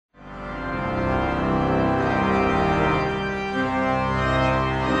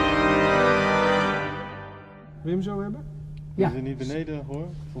Wim zo hebben? Ja. Is er niet beneden hoor?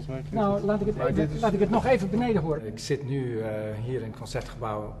 Volgens mij nou, laat ik het nog even beneden horen. Ik zit nu hier in het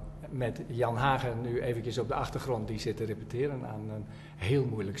Concertgebouw met Jan Hage nu eventjes op de achtergrond. Die zit te repeteren aan een heel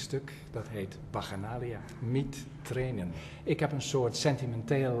moeilijk stuk. Dat heet Bachanalia, met Tränen. Ik heb een soort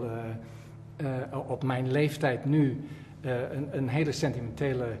sentimenteel, op mijn leeftijd nu, een hele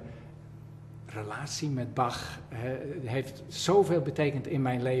sentimentele relatie met Bach. Heeft zoveel betekend in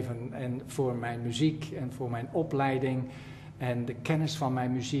mijn leven en voor mijn muziek en voor mijn opleiding. En de kennis van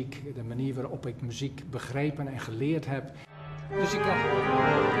mijn muziek, de manier waarop ik muziek begrepen en geleerd heb. Dus ik dacht,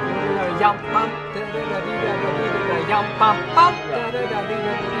 Jan pam, Jan pam pam,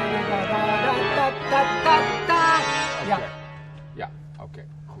 Ja, oké,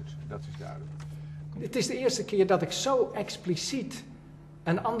 goed, dat is duidelijk. Het is de eerste keer dat ik zo expliciet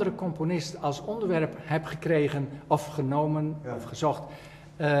een andere componist als onderwerp heb gekregen of genomen of gezocht.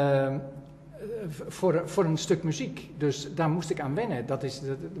 Voor een stuk muziek. Dus daar moest ik aan wennen.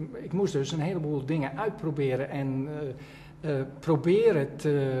 Ik moest dus een heleboel dingen uitproberen en proberen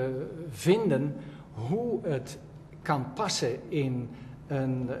te vinden hoe het kan passen in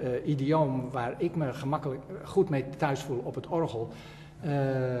een idioom waar ik me gemakkelijk goed mee thuis voel op het orgel.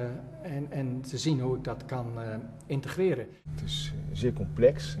 En te zien hoe ik dat kan integreren. Het is zeer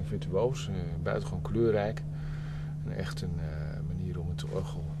complex en virtuoos, buitengewoon kleurrijk. En echt een manier om het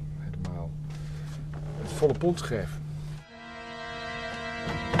orgel helemaal het volle pond te geven.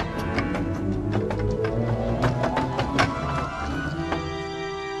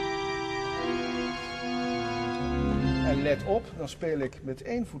 En let op, dan speel ik met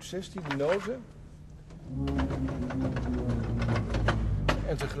 1 voet 16 de noten.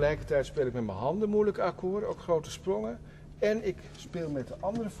 En tegelijkertijd speel ik met mijn handen moeilijke akkoorden, ook grote sprongen. En ik speel met de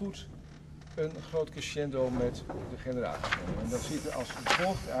andere voet een groot crescendo met de generatie. En dat ziet er als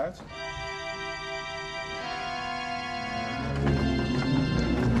volgt uit.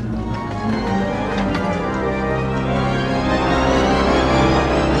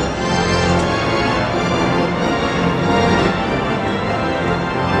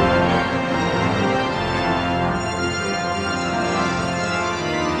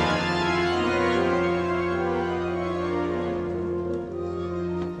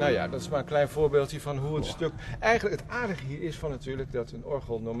 Nou ja, dat is maar een klein voorbeeldje van hoe het stuk... Eigenlijk het aardige hier is van natuurlijk dat een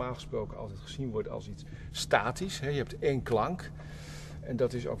orgel normaal gesproken altijd gezien wordt als iets statisch. Je hebt 1 klank. En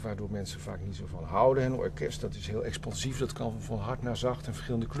dat is ook waardoor mensen vaak niet zo van houden. Een orkest, dat is heel expansief, dat kan van hard naar zacht en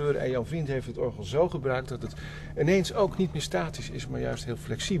verschillende kleuren. En Jan Vriend heeft het orgel zo gebruikt dat het ineens ook niet meer statisch is, maar juist heel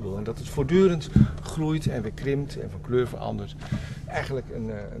flexibel. En dat het voortdurend groeit en weer krimpt en van kleur verandert. Eigenlijk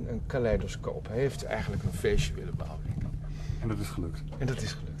een kaleidoscoop. Hij heeft eigenlijk een feestje willen bouwen. En dat is gelukt. En dat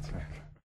is gelukt.